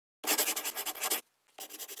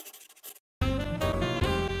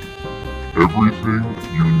Everything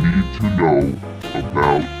you need to know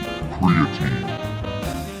about creatine.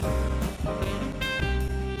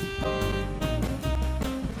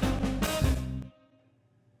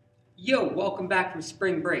 Yo, welcome back from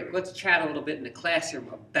spring break. Let's chat a little bit in the classroom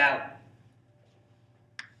about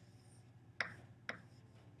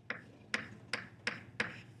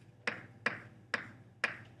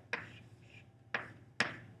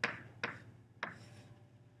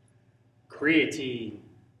creatine.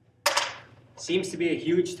 Seems to be a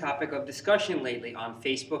huge topic of discussion lately on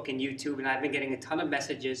Facebook and YouTube, and I've been getting a ton of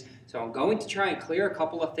messages, so I'm going to try and clear a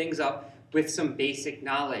couple of things up with some basic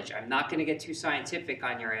knowledge. I'm not going to get too scientific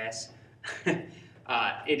on your ass.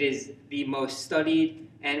 It is the most studied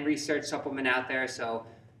and researched supplement out there, so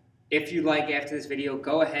if you like after this video,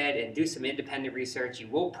 go ahead and do some independent research. You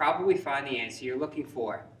will probably find the answer you're looking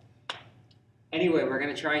for. Anyway, we're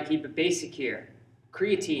going to try and keep it basic here.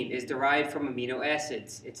 Creatine is derived from amino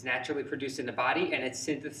acids. It's naturally produced in the body, and it's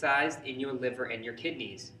synthesized in your liver and your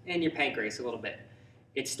kidneys, and your pancreas a little bit.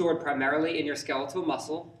 It's stored primarily in your skeletal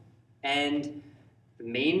muscle, and the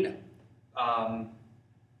main,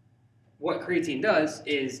 what creatine does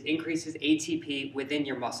is increases ATP within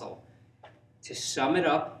your muscle. To sum it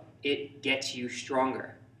up, it gets you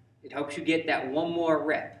stronger. It helps you get that one more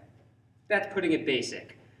rep. That's putting it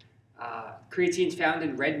basic. Creatine is found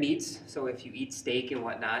in red meats, so if you eat steak and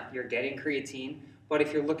whatnot, you're getting creatine. But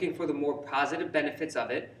if you're looking for the more positive benefits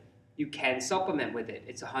of it, you can supplement with it.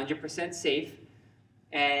 It's 100% safe.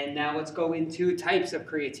 And now let's go into types of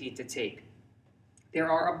creatine to take.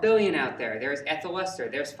 There are a billion out there. There's ethyl-ester,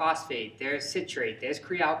 there's phosphate, there's citrate, there's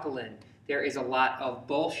kre-alkalyn. There is a lot of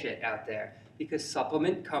bullshit out there because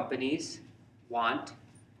supplement companies want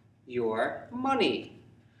your money.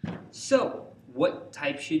 So, what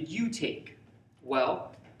type should you take?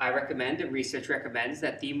 Well, I recommend, and research recommends,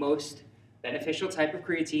 that the most beneficial type of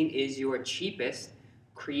creatine is your cheapest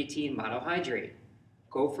creatine monohydrate.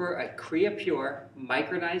 Go for a Crea-Pure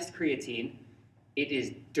micronized creatine. It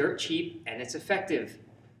is dirt cheap and it's effective.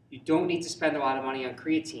 You don't need to spend a lot of money on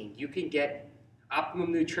creatine. You can get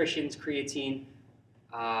Optimum Nutrition's creatine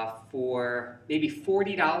for maybe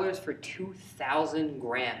 $40 for 2,000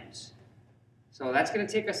 grams. So that's going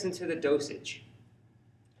to take us into the dosage.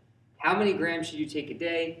 How many grams should you take a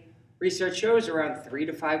day? Research shows around 3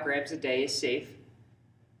 to 5 grams a day is safe.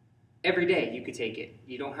 Every day you could take it.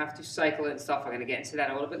 You don't have to cycle it and stuff. I'm going to get into that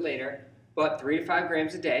a little bit later. But 3 to 5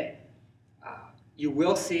 grams a day. You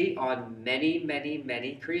will see on many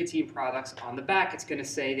creatine products on the back, it's going to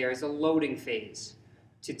say there's a loading phase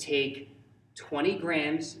to take 20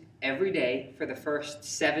 grams every day for the first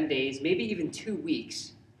 7 days, maybe even 2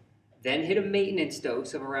 weeks. Then hit a maintenance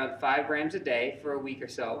dose of around 5 grams a day for a week or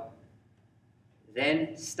so.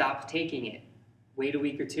 Then stop taking it. Wait a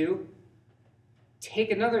week or two.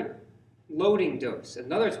 Take another loading dose,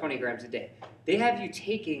 another 20 grams a day. They have you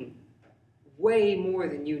taking way more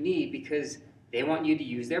than you need because they want you to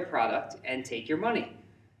use their product and take your money.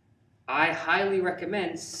 I highly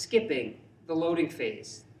recommend skipping the loading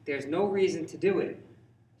phase. There's no reason to do it.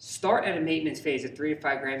 Start at a maintenance phase of 3 to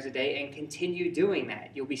 5 grams a day and continue doing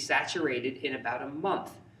that. You'll be saturated in about a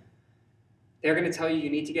month. They're going to tell you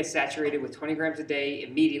you need to get saturated with 20 grams a day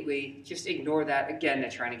immediately. Just ignore that. Again,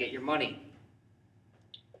 they're trying to get your money.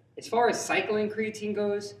 As far as cycling creatine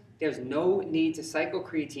goes, there's no need to cycle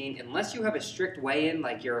creatine unless you have a strict weigh-in,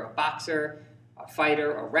 like you're a boxer, a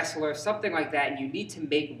fighter, a wrestler, something like that, and you need to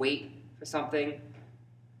make weight for something,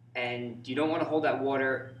 and you don't want to hold that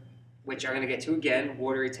water, which I'm going to get to again,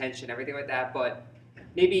 water retention, everything like that, but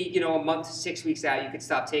maybe, a month to 6 weeks out, you could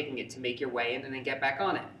stop taking it to make your weigh-in and then get back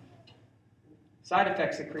on it. Side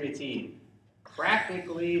effects of creatine,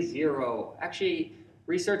 practically zero. Actually,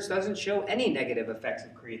 research doesn't show any negative effects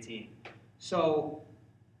of creatine. So,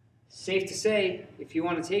 safe to say, if you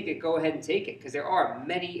want to take it, go ahead and take it, because there are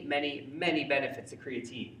many benefits to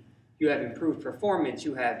creatine. You have improved performance,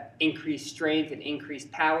 you have increased strength and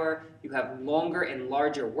increased power, you have longer and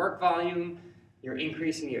larger work volume, you're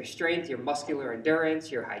increasing your strength, your muscular endurance,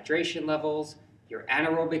 your hydration levels, your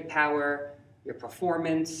anaerobic power, your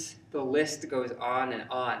performance. The list goes on and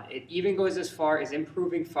on. It even goes as far as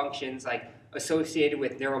improving functions like associated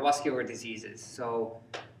with neuromuscular diseases. So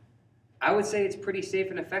I would say it's pretty safe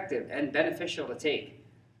and effective and beneficial to take.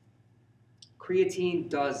 Creatine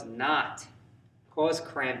does not cause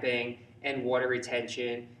cramping and water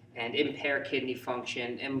retention and impair kidney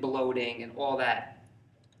function and bloating and all that.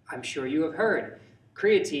 I'm sure you have heard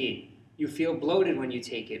creatine, you feel bloated when you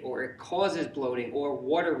take it, or it causes bloating or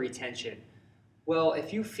water retention. Well,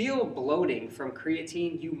 if you feel bloating from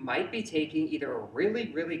creatine, you might be taking either a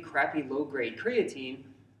really crappy low-grade creatine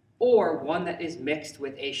or one that is mixed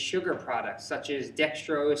with a sugar product, such as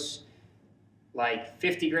dextrose, like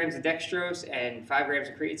 50 grams of dextrose and 5 grams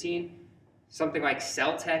of creatine. Something like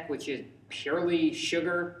Celtec, which is purely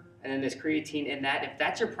sugar, and then there's creatine in that. If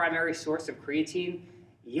that's your primary source of creatine,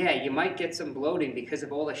 yeah, you might get some bloating because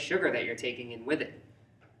of all the sugar that you're taking in with it.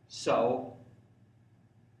 So,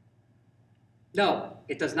 no,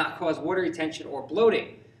 it does not cause water retention or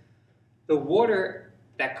bloating. The water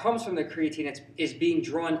that comes from the creatine is being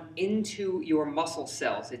drawn into your muscle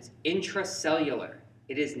cells. It's intracellular.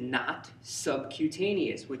 It is not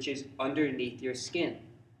subcutaneous, which is underneath your skin.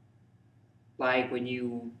 Like when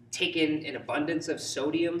you take in an abundance of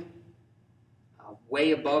sodium,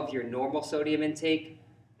 way above your normal sodium intake,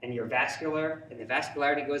 and the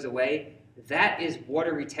vascularity goes away, that is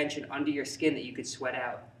water retention under your skin that you could sweat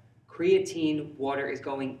out. Creatine water is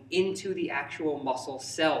going into the actual muscle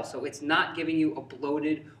cell, so it's not giving you a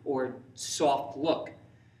bloated or soft look.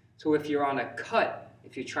 So if you're on a cut,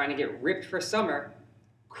 if you're trying to get ripped for summer,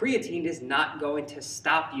 creatine is not going to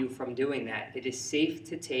stop you from doing that. It is safe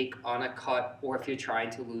to take on a cut or if you're trying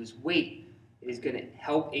to lose weight. It is going to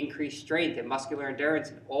help increase strength and muscular endurance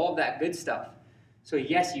and all of that good stuff. So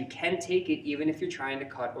yes, you can take it even if you're trying to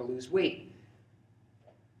cut or lose weight.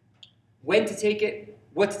 When to take it,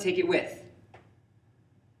 what to take it with.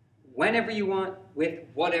 Whenever you want, with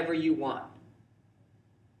whatever you want.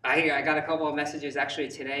 I got a couple of messages actually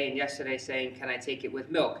today and yesterday saying, can I take it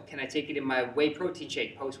with milk? Can I take it in my whey protein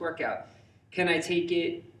shake post-workout? Can I take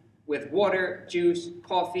it with water, juice,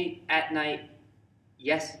 coffee, at night?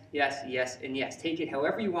 Yes, yes, yes, and yes. Take it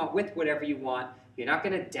however you want, with whatever you want. You're not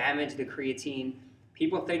going to damage the creatine.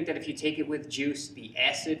 People think that if you take it with juice, the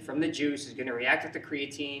acid from the juice is going to react with the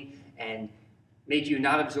creatine and make you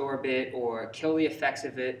not absorb it or kill the effects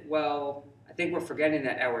of it. Well, I think we're forgetting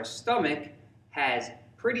that our stomach has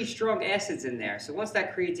pretty strong acids in there. So once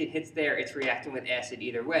that creatine hits there, it's reacting with acid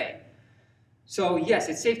either way. So yes,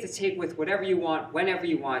 it's safe to take with whatever you want, whenever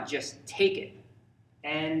you want, just take it.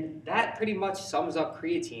 And that pretty much sums up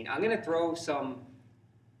creatine. I'm going to throw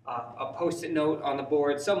a post-it note on the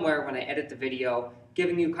board somewhere when I edit the video,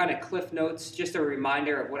 giving you kind of cliff notes, just a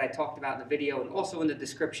reminder of what I talked about in the video, and also in the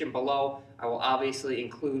description below, I will obviously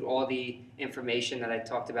include all the information that I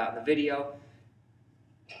talked about in the video.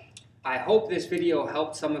 I hope this video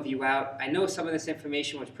helped some of you out. I know some of this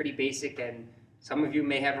information was pretty basic, and some of you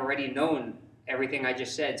may have already known everything I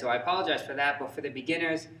just said, so I apologize for that, but for the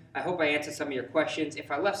beginners, I hope I answered some of your questions.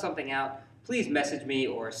 If I left something out, please message me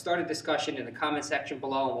or start a discussion in the comment section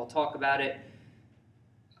below and we'll talk about it.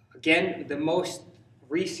 Again, the most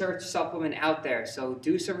research supplement out there, so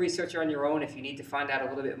do some research on your own if you need to find out a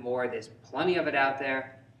little bit more. There's plenty of it out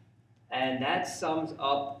there. And that sums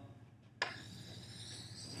up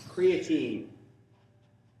creatine.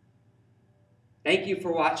 Thank you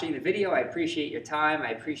for watching the video. I appreciate your time, I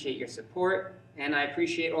appreciate your support, and I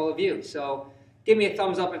appreciate all of you. So give me a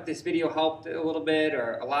thumbs up if this video helped a little bit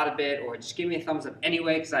or a lot of it, or just give me a thumbs up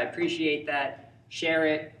anyway because I appreciate that. Share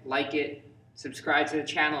it, like it, subscribe to the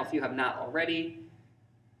channel if you have not already.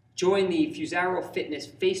 Join the Fusaro Fitness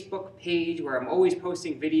Facebook page where I'm always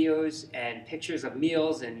posting videos and pictures of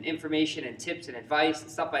meals and information and tips and advice and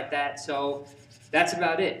stuff like that. So that's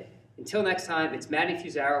about it. Until next time, it's Matty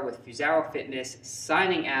Fusaro with Fusaro Fitness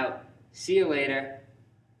signing out. See you later.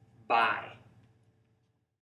 Bye.